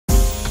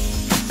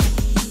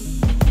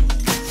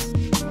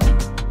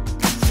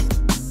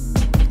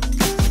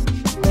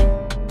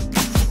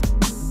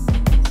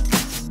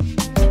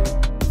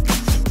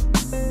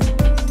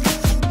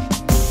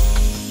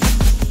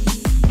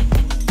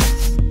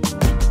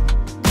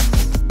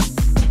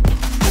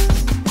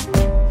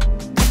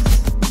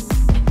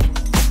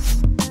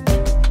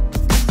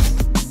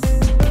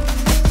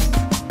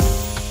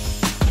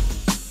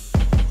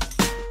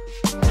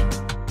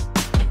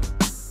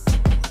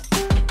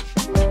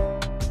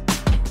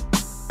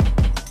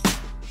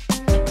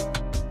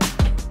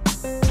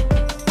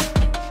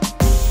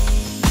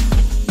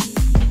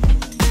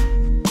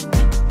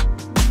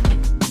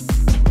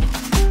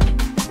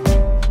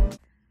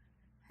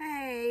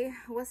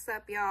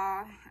up,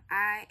 y'all?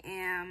 I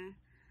am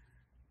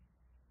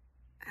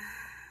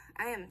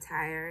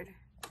tired.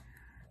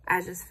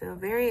 I just feel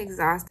very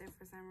exhausted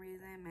for some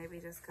reason. Maybe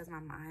just because my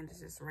mind is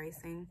just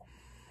racing.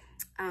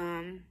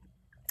 I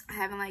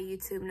haven't let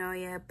YouTube know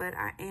yet, but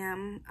I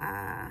am,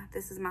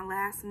 this is my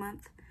last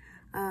month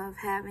of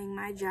having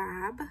my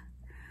job.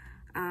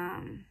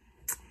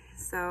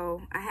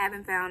 So I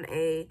haven't found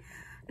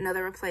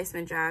another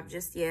replacement job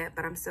just yet,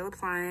 but I'm still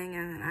applying,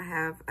 and I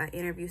have an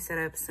interview set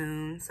up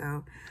soon.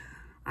 So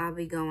I'll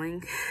be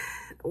going,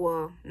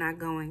 well, not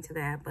going to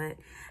that, but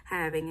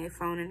having a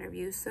phone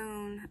interview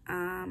soon.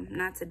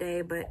 Not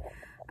today, but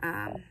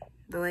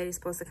the lady's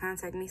supposed to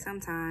contact me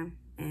sometime,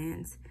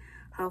 and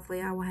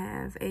hopefully I will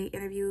have a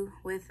interview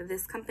with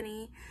this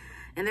company,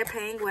 and they're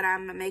paying what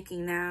I'm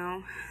making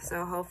now.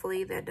 So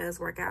hopefully that does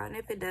work out. And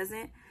if it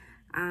doesn't,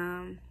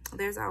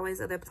 there's always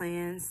other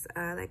plans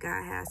that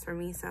God has for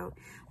me. So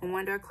when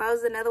one door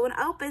closes, another one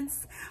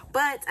opens.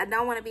 But I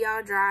don't want to be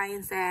all dry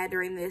and sad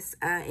during this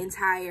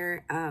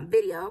entire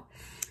video.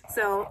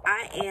 So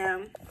I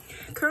am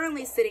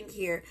currently sitting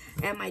here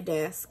at my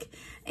desk,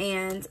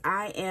 and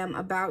I am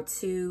about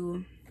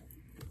to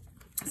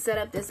set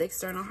up this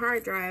external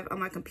hard drive on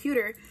my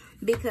computer,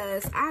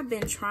 because I've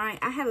been trying.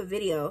 I have a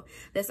video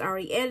that's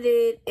already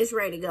edited, it's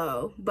ready to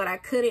go, but I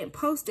couldn't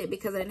post it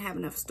because I didn't have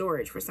enough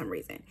storage for some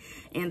reason.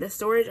 And the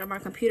storage on my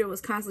computer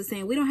was constantly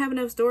saying, we don't have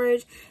enough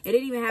storage. It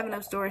didn't even have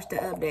enough storage to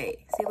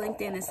update. See,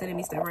 LinkedIn is sending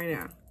me stuff right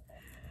now.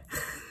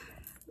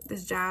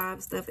 This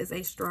job stuff is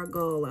a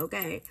struggle,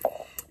 okay?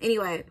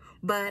 Anyway,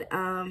 but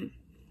I'm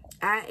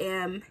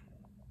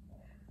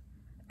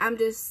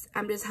just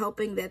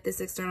hoping that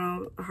this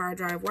external hard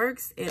drive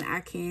works and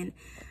I can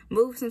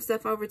move some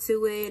stuff over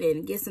to it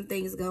and get some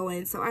things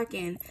going, so I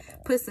can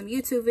put some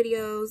YouTube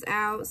videos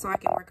out, so I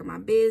can work on my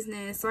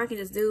business, so I can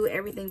just do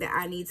everything that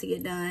I need to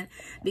get done,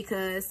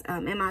 because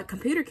and my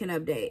computer can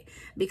update,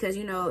 because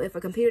you know, if a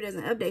computer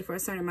doesn't update for a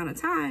certain amount of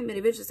time, it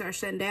eventually starts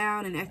shutting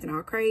down and acting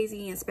all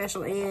crazy and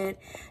special ed,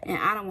 and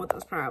I don't want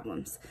those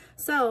problems.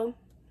 So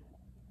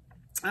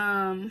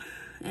and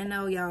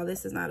no, y'all,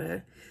 this is not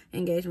a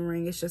engagement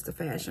ring, it's just a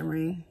fashion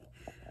ring.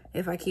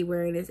 If I keep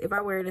wearing this, if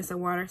I wear this in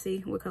water, see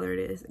what color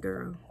it is,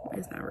 girl,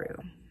 it's not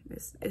real.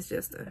 It's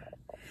just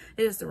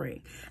a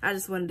ring. I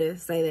just wanted to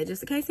say that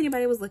just in case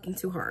anybody was looking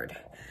too hard.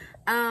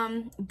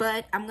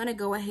 But I'm gonna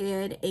go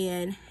ahead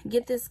and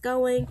get this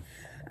going.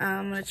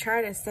 I'm gonna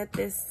try to set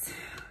this,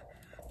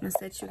 I'm gonna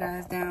set you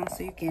guys down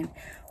so you can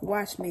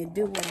watch me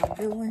do what I'm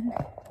doing.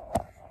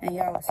 And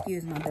y'all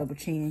excuse my double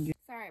chin.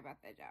 Sorry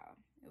about that, y'all.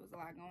 It was a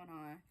lot going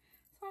on.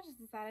 So I just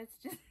decided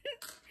to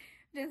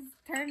just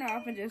turn it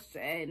off and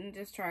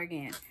just try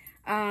again.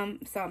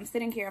 So I'm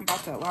sitting here, I'm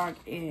about to log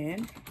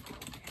in.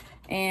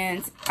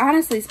 And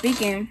honestly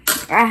speaking,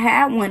 I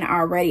had one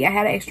already. I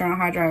had an external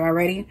hard drive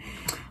already,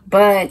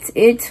 but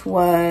it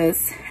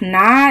was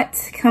not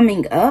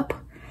coming up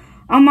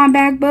on my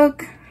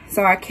MacBook.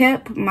 So I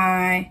kept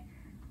my,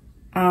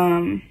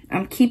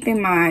 I'm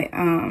keeping my,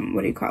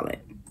 what do you call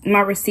it? My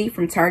receipt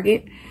from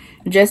Target,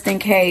 just in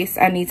case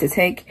I need to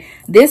take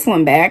this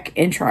one back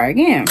and try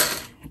again.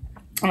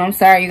 And I'm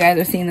sorry you guys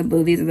are seeing the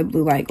blue. These are the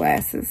blue light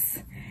glasses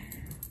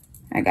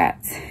I got,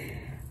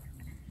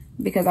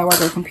 because I work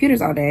with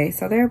computers all day,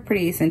 so they're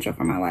pretty essential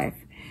for my life.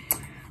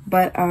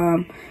 But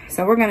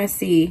so we're gonna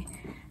see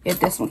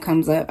if this one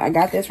comes up. I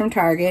got this from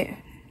Target.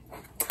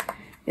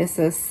 It's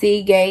a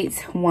Seagate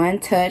One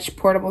Touch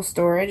portable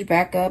storage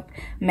backup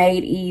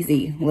made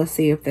easy. Let's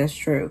see if that's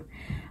true.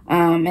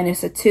 And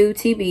it's a 2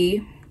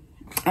 TB.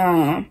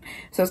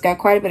 So it's got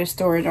quite a bit of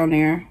storage on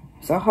there.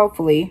 So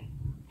hopefully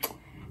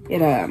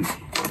it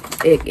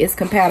is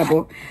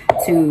compatible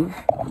to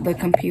the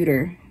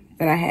computer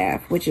that I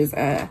have, which is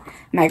a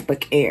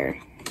MacBook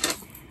Air.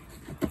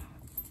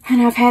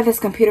 And I've had this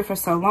computer for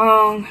so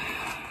long,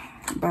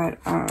 but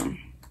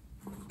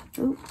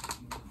ooh,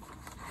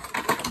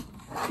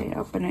 okay,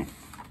 open it.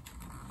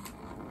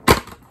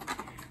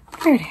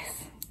 There it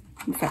is.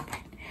 It's open.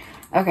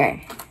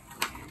 Okay,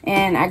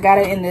 and I got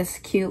it in this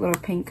cute little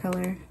pink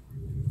color.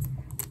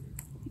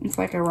 It's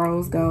like a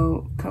rose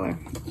gold color.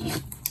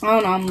 I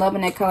don't know, I'm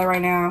loving that color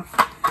right now.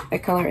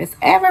 That color is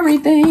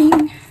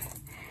everything.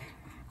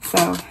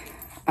 So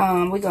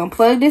we're gonna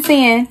plug this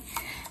in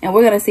and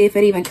we're gonna see if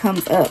it even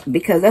comes up,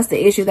 because that's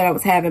the issue that I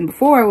was having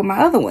before with my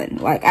other one.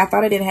 Like, I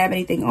thought I didn't have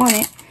anything on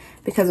it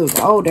because it was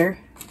older,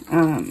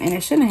 and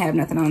it shouldn't have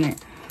nothing on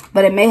it,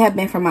 but it may have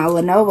been from my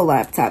Lenovo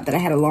laptop that I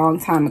had a long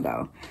time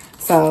ago.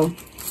 So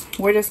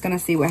we're just gonna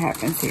see what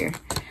happens here.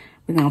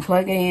 We're gonna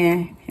plug it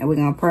in and we're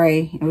gonna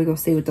pray and we're gonna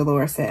see what the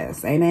Lord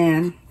says.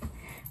 Amen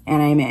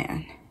and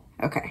amen.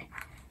 Okay.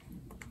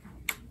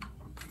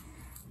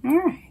 All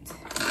right,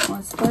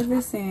 let's plug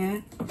this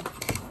in.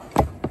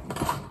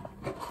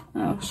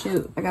 Oh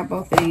shoot, I got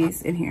both of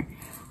these in here.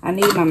 I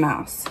need my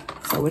mouse,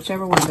 so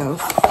whichever one goes.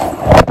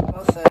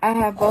 I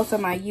have both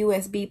of my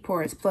USB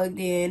ports plugged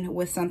in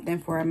with something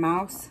for a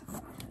mouse,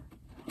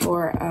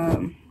 or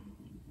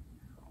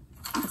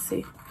let's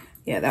see.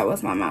 Yeah, that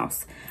was my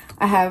mouse.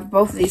 I have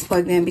both of these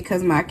plugged in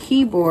because my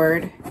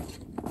keyboard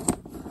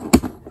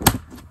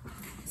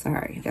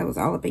Sorry, that was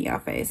all up in y'all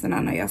face. And I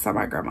know y'all saw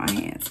my grandma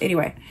hands.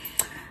 Anyway.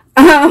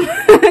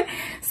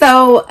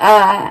 So,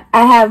 I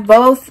have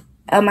both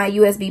of my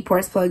USB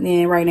ports plugged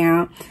in right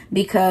now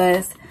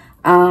because,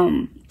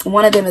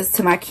 one of them is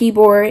to my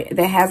keyboard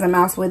that has a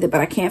mouse with it,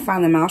 but I can't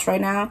find the mouse right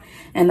now.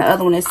 And the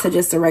other one is to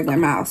just a regular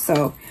mouse.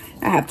 So,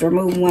 I have to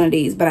remove one of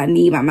these, but I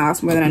need my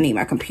mouse more than I need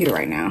my computer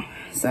right now.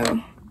 So,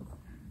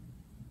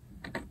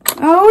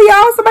 oh,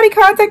 y'all, somebody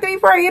contacted me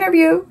for an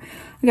interview.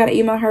 I got to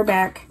email her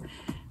back.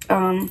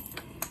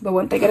 But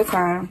one thing at a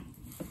time.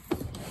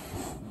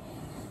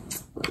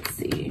 Let's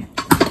see.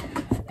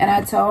 And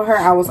I told her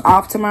I was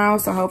off tomorrow,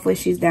 so hopefully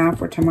she's down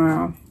for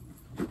tomorrow.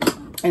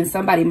 And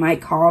somebody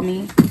might call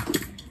me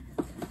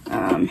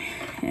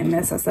and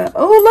mess us up.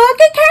 Oh, look,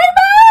 it came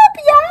up.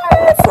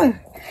 Yes.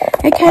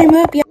 It came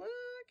up. Yeah.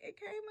 Look, it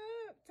came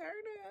up.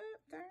 Turn up.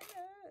 Turn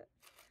up.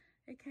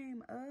 It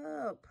came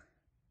up.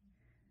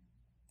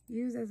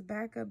 Use as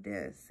backup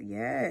disk.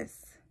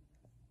 Yes.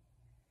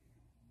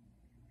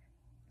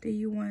 Do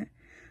you want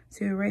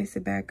to erase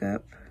it back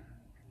up?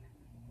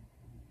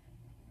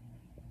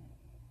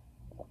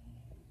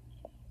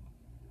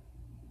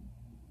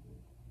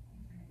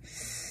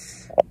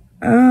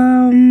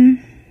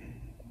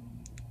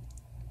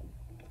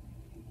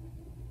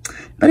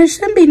 But it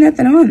shouldn't be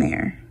nothing on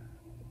there.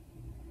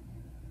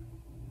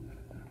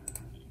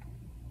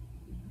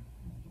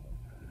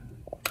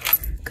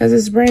 Because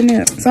it's brand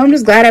new. So I'm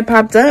just glad it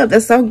popped up.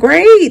 That's so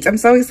great. I'm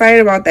so excited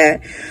about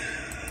that.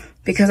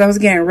 Because I was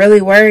getting really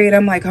worried.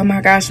 I'm like, oh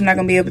my gosh, I'm not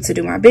going to be able to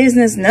do my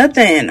business.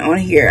 Nothing on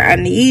here. I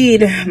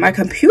need my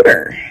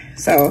computer.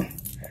 So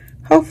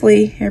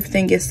hopefully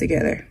everything gets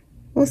together.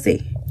 We'll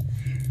see.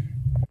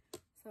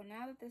 So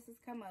now that this has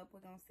come up,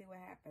 we're going to see what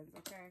happens,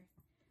 okay?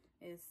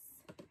 It's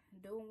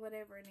doing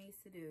whatever it needs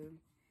to do.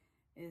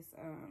 It's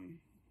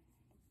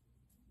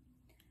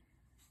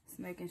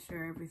making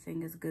sure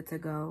everything is good to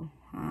go.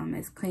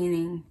 It's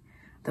cleaning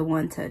the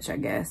One Touch, I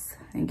guess,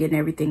 and getting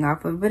everything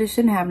off of it. But it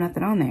shouldn't have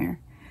nothing on there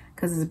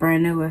because it's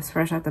brand new. It's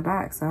fresh out the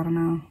box. So I don't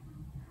know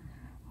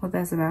what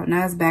that's about.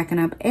 Now it's backing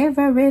up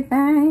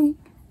everything,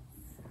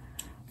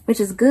 which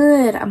is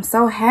good. I'm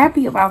so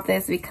happy about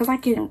this because I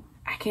can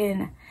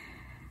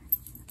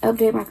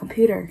update my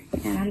computer,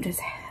 and I'm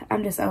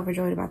just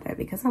overjoyed about that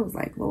because I was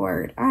like,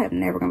 Lord, I am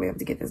never gonna be able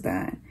to get this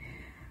done.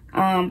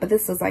 But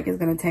this looks like it's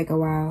gonna take a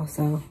while,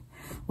 so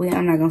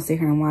I'm not gonna sit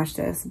here and watch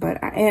this,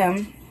 but I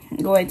am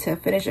going to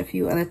finish a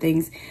few other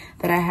things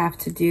that I have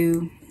to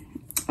do.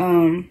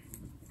 I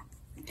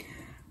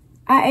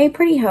ate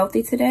pretty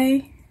healthy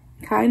today,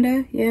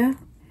 kinda, yeah.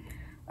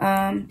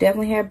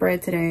 Definitely had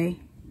bread today.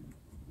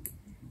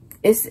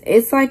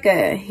 It's like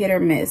a hit or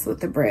miss with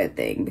the bread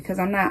thing because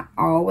I'm not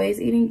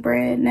always eating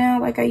bread now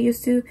like I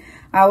used to.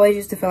 I always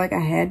used to feel like I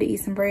had to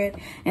eat some bread.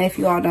 And if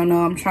you all don't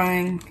know,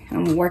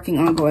 I'm working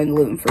on going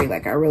gluten-free,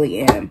 like I really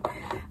am.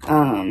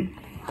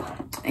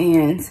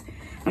 And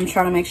I'm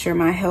trying to make sure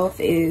my health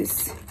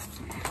is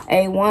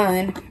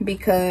A1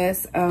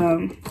 because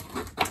I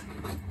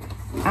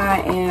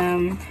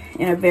am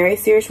in a very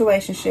serious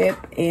relationship,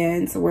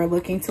 and so we're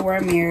looking to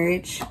our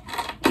marriage.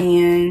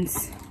 And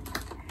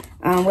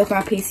with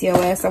my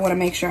PCOS, I want to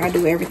make sure I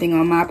do everything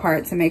on my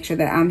part to make sure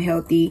that I'm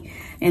healthy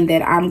and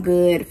that I'm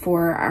good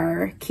for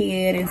our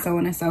kid and so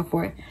on and so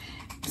forth.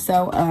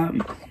 So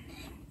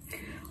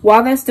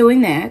while that's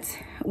doing that,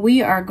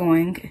 we are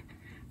going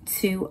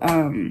to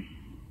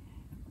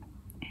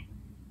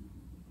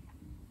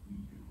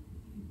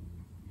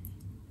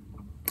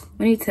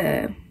we need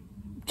to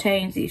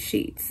change these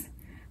sheets.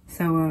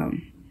 So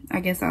I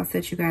guess I'll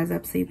set you guys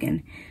up so you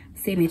can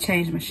see me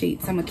change my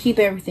sheets. I'm gonna keep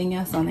everything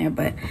else on there,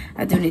 but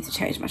I do need to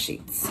change my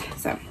sheets.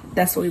 So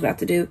that's what we're about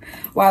to do.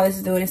 While this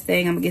is doing this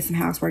thing, I'm gonna get some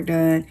housework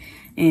done.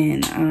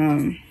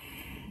 And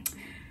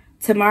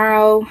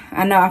tomorrow,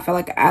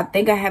 I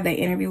think I have that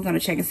interview. We're gonna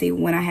check and see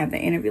when I have the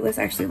interview. Let's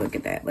actually look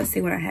at that. Let's see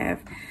when I have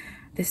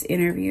this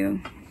interview.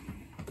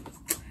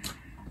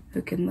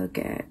 We can look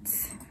at,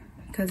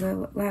 because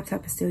the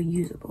laptop is still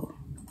usable.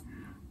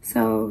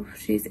 So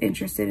she's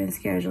interested in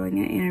scheduling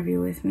an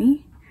interview with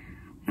me.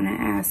 I'm gonna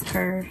ask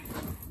her,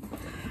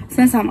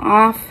 since I'm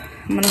off,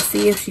 I'm gonna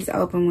see if she's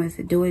open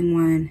with doing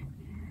one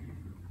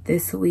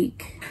this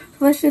week.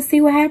 So let's just see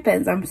what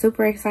happens. I'm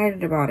super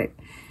excited about it.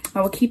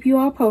 I will keep you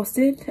all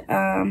posted.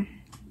 But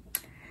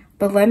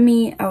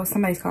oh,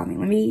 somebody's calling me.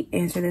 Let me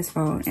answer this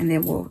phone and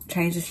then we'll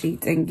change the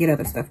sheets and get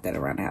other stuff done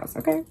around the house,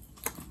 okay?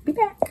 Be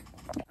back.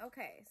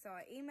 Okay, so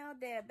I emailed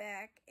Deb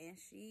back and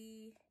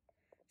she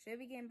should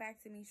be getting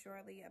back to me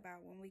shortly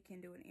about when we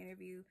can do an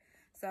interview.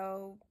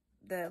 So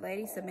the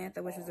lady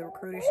Samantha, which was a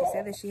recruiter, she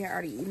said that she had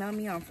already emailed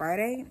me on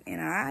Friday,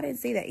 and I didn't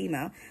see that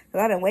email. So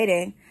I've been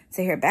waiting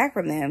to hear back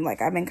from them.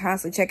 Like, I've been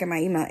constantly checking my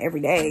email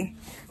every day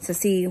to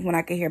see when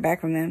I can hear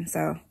back from them.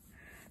 So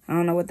I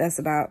don't know what that's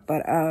about,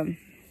 but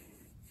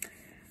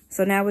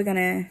so now we're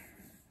gonna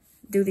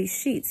do these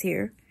sheets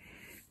here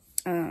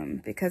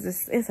because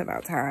it's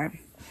about time.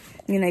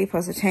 You know, you're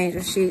supposed to change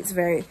the sheets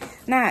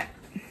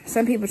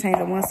some people change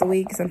them once a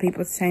week, some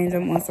people change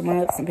them once a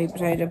month, some people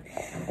change them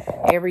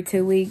every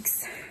 2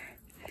 weeks.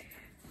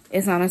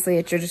 it's honestly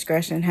at your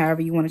discretion,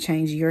 however you want to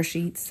change your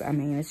sheets. I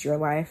mean, it's your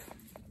life.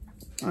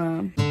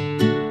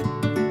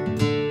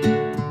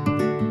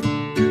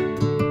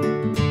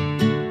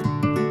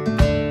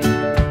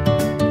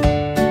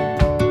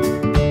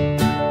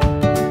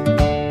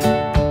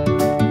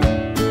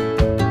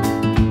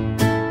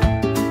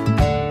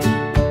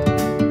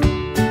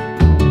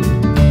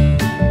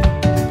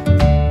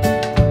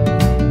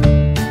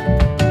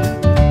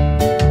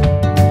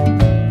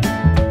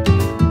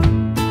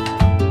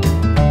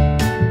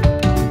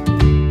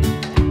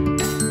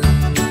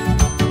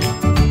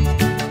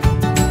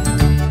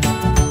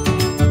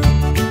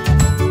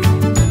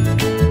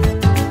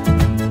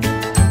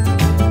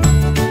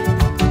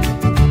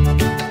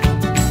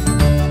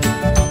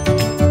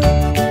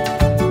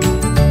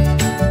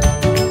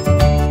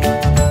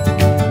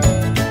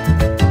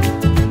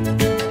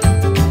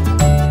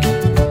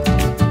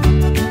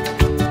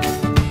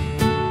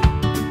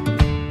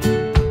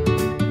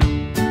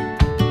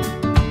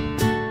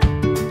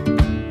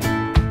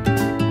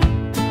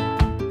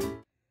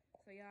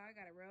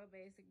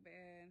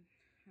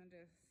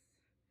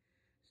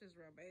 Just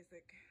real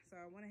basic. So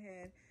I went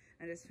ahead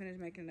and just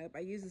finished making it up. I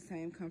use the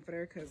same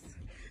comforter because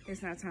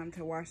it's not time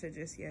to wash it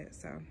just yet.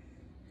 So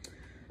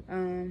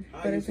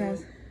but it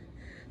says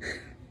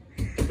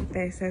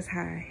it says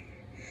hi.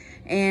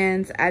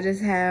 And I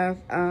just have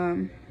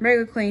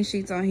regular clean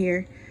sheets on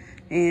here.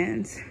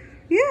 And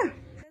yeah,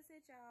 that's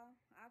it, y'all.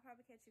 I'll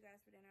probably catch you guys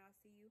for dinner. I'll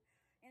see you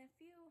in a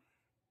few.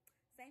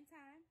 Same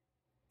time.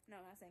 No,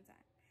 not same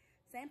time.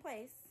 Same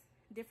place,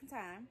 different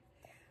time.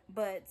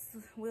 But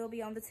we'll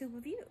be on the tube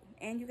of you,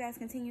 and you guys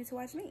continue to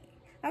watch me.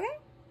 Okay?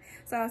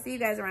 So I'll see you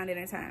guys around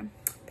dinner time.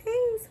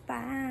 Peace.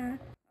 Bye.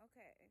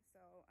 Okay, so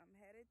I'm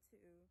headed to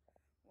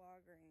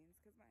Walgreens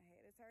because my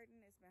head is hurting.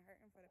 It's been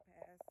hurting for the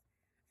past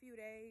few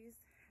days,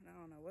 and I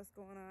don't know what's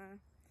going on.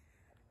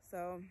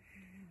 So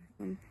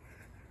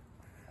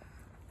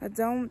I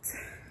don't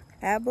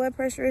have blood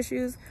pressure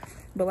issues,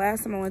 but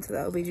last time I went to the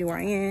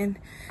OBGYN,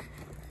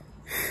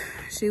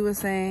 she was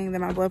saying that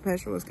my blood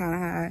pressure was kind of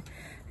high,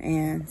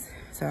 and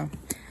so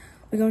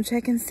we're gonna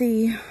check and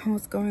see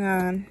what's going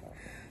on.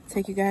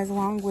 Take you guys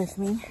along with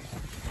me.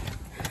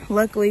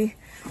 Luckily,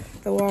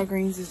 the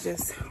Walgreens is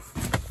just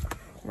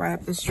right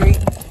up the street.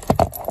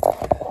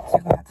 So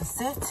you're gonna have to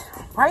sit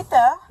right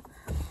there.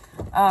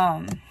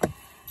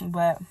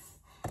 But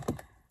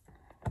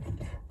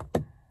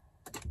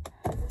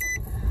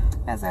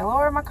as I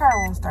Lord, my car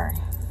won't start.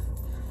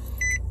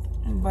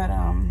 But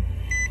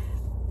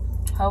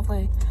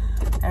hopefully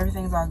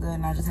everything's all good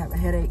and I just have a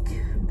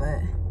headache. But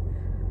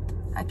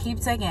I keep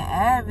taking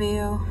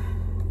Advil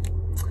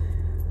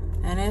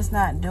and it's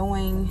not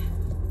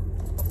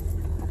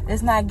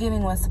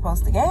giving what's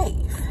supposed to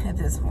give at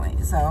this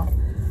point. So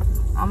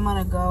I'm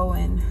gonna go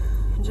and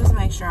just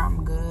make sure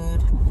I'm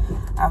good.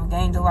 I've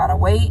gained a lot of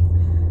weight.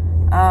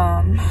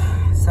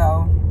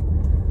 So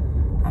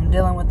I'm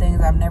dealing with things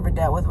I've never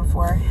dealt with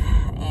before.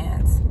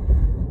 And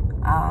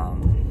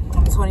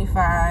I'm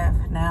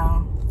 25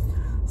 now.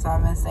 So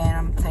I've been saying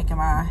I'm taking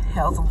my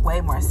health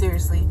way more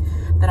seriously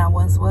than I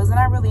once was. And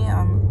I really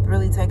am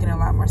really taking it a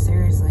lot more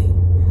seriously.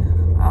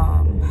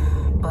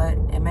 But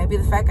it may be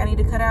the fact I need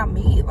to cut out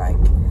meat. Like,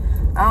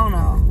 I don't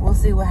know. We'll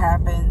see what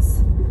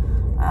happens.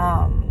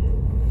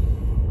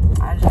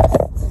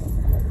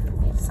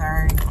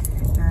 Sorry,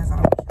 guys, I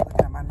don't want you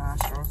looking at my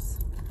nostrils.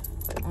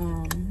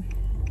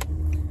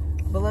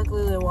 But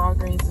luckily the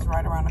Walgreens is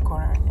right around the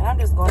corner. And I'm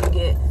just going to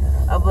get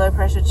a blood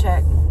pressure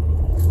check.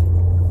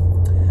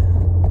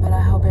 But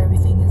I hope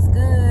everything is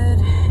good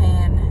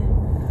and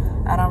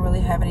I don't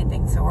really have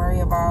anything to worry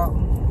about.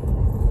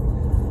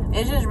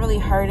 It's just really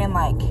hurting,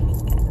 like,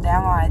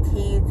 down my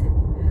teeth,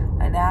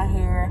 like down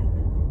here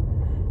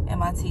in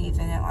my teeth,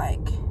 and then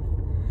like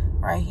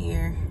right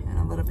here and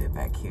a little bit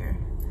back here.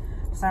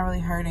 It's not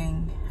really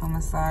hurting on the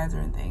sides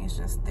or anything. It's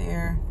just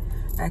there,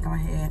 back of my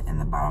head, and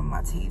the bottom of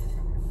my teeth,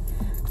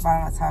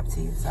 bottom of my top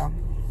teeth. So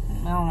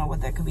I don't know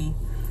what that could be.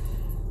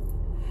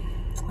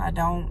 I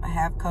don't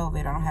have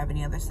COVID. I don't have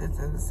any other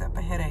symptoms except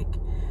a headache.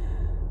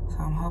 So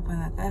I'm hoping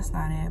that that's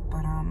not it.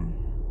 But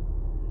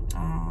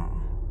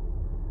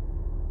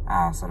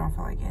I also don't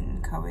feel like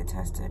getting COVID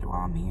tested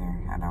while I'm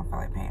here. I don't feel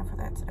like paying for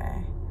that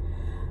today.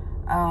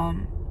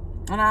 And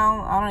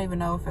I don't even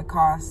know if it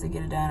costs to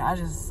get it done. I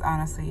just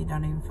honestly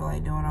don't even feel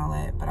like doing all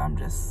that. But I'm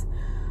just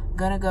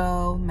gonna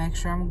go, make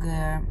sure I'm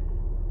good,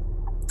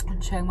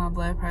 and check my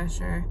blood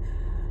pressure.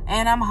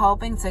 And I'm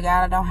hoping to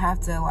God I don't have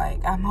to,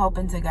 like, I'm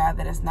hoping to God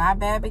that it's not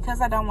bad,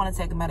 because I don't want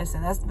to take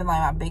medicine. That's been like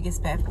my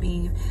biggest pet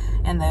peeve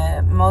and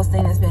the most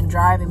thing that's been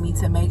driving me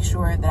to make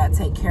sure that I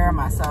take care of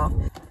myself.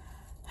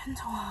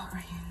 Into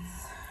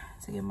Walgreens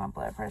to get my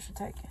blood pressure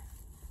taken.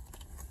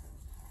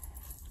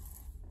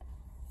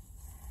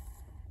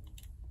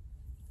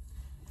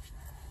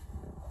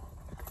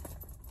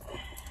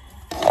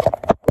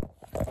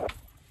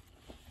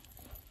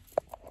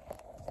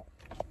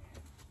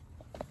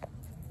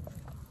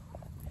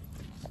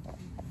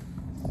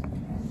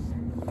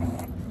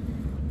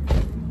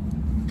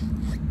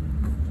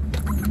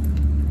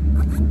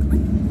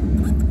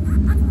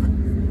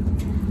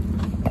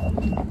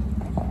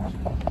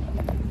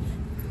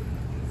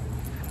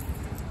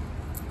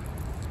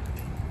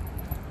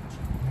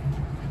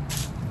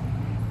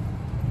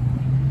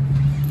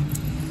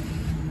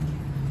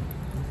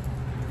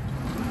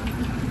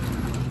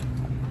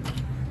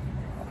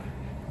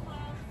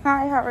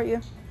 How are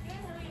you?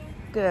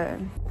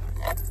 Good.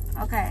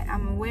 Okay,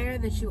 I'm aware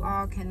that you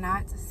all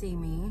cannot see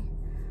me.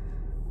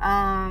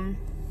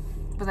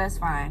 But that's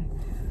fine.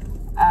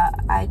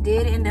 I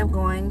did end up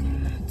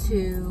going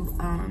to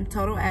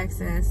Total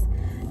Access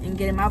and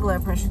getting my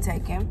blood pressure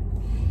taken.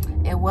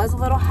 It was a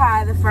little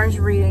high the first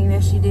reading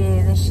that she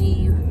did, and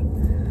she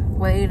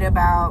waited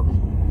about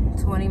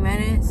 20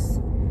 minutes,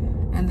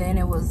 and then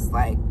it was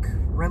like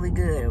really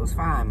good. It was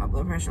fine. My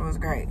blood pressure was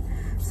great.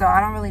 So I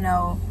don't really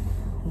know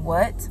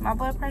what my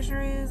blood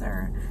pressure is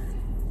or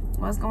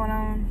what's going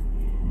on.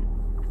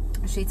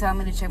 She told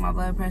me to check my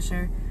blood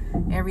pressure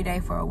every day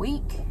for a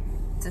week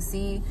to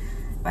see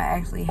if I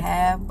actually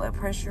have blood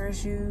pressure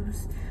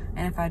issues,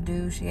 and if I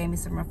do, she gave me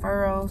some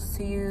referrals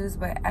to use,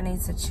 but I need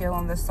to chill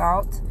on the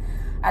salt.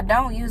 I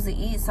don't usually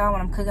eat salt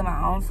when I'm cooking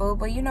my own food,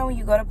 but you know, when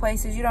you go to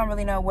places, you don't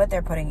really know what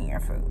they're putting in your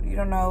food. You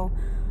don't know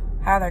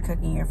how they're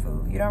cooking your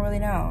food. You don't really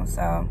know.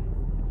 So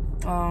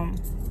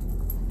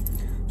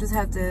just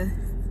have to,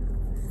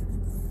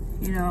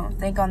 you know,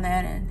 think on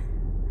that and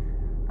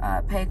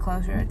pay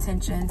closer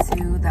attention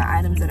to the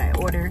items that I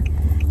order.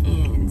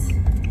 And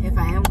if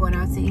I am going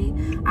out to eat,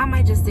 I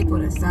might just stick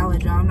with a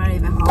salad, y'all. I'm not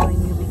even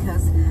holding you,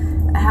 because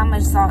how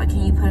much salt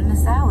can you put in a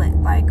salad?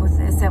 Like,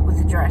 except with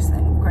the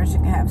dressing. Of course, you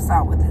can have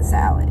salt with the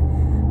salad,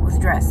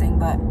 with dressing,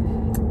 but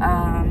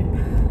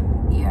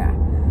yeah.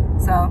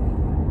 So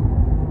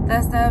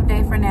that's the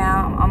update for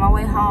now. I'm on my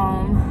way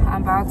home.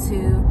 I'm about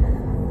to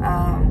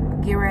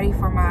get ready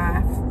for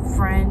my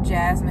friend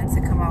Jasmine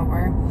to come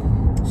over.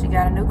 She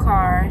got a new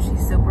car.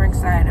 She's super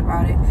excited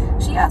about it.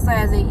 She also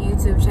has a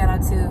YouTube channel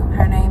too.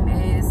 Her name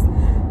is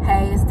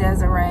Hey, it's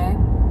Desiree.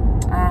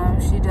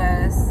 She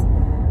does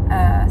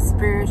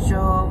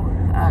spiritual,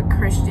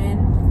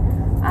 Christian,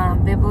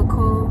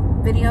 biblical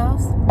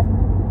videos.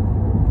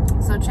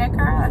 So check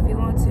her out if you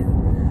want to.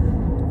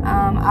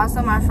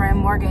 Also, my friend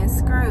Morgan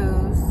Sinclair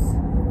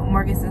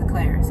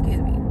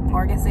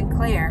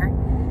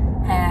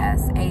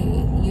has a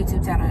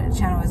YouTube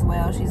channel as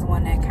well. She's the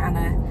one that kind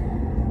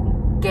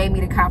of gave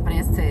me the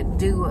confidence to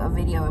do a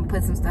video and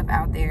put some stuff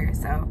out there.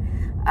 So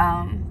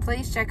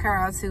please check her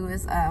out too.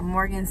 It's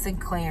Morgan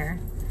Sinclair.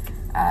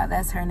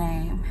 That's her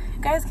name.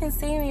 You guys can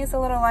see me. It's a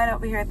little light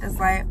over here at this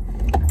light,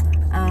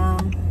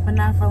 but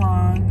not for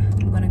long.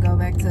 I'm gonna go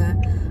back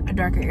to a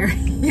darker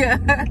area.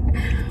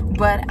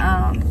 But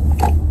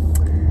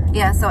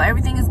yeah, so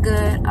everything is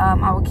good.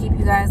 I will keep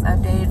you guys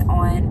updated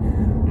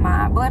on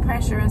my blood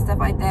pressure and stuff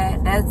like that.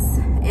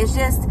 It's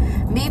just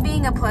me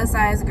being a plus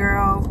size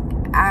girl.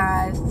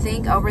 I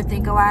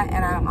overthink a lot,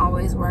 and I'm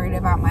always worried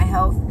about my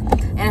health.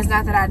 And it's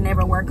not that I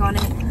never work on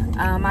it.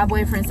 My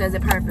boyfriend says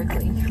it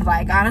perfectly.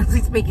 Like,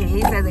 honestly speaking,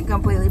 he says it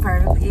completely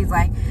perfectly. He's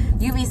like,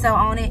 you be so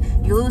on it,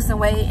 you lose some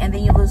weight, and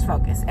then you lose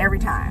focus every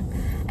time.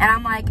 And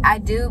I'm like, I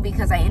do,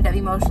 because I end up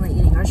emotionally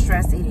eating or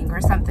stress eating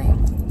or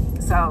something.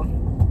 So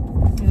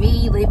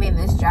me leaving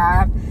this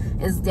job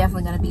is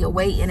definitely going to be a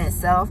weight in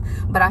itself,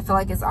 but I feel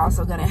like it's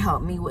also going to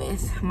help me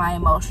with my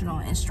emotional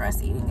and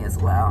stress eating as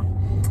well.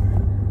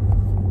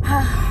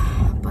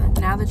 But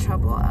now the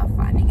trouble of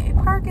finding a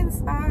parking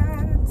spot.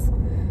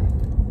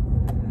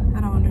 I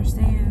don't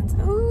understand.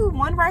 Ooh,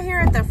 one right here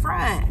at the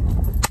front.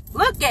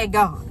 Look at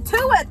God.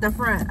 Two at the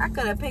front. I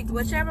could have picked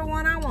whichever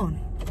one I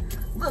wanted.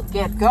 Look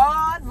at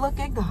God. Look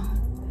at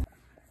God.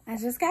 I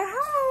just got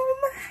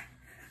home.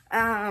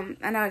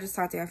 I know I just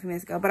talked to y'all a few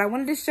minutes ago, but I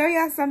wanted to show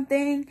y'all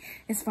something.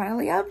 It's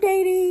finally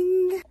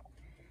updating.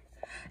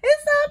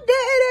 It's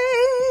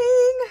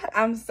updating.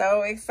 I'm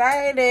so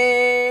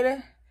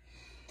excited.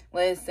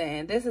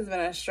 Listen, this has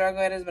been a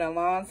struggle. It has been a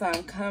long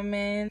time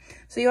coming.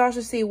 So you all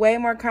should see way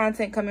more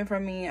content coming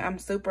from me. I'm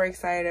super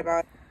excited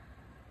about it.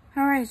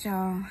 All right,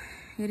 y'all.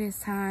 It is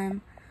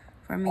time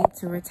for me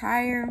to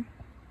retire.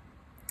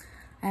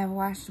 I have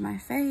washed my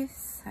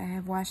face. I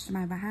have washed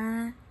my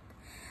behind.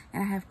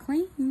 And I have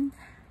cleaned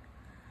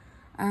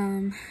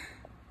my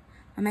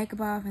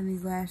makeup off, and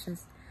these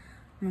lashes,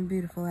 my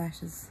beautiful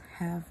lashes,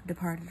 have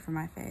departed from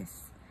my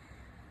face.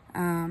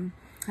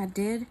 I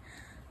did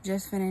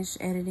just finished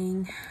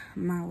editing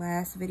my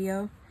last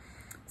video,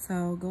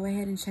 so go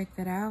ahead and check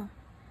that out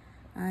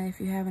if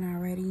you haven't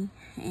already,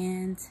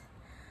 and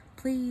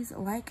please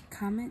like,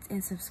 comment,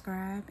 and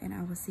subscribe, and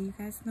I will see you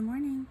guys in the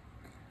morning.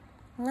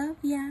 Love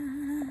ya.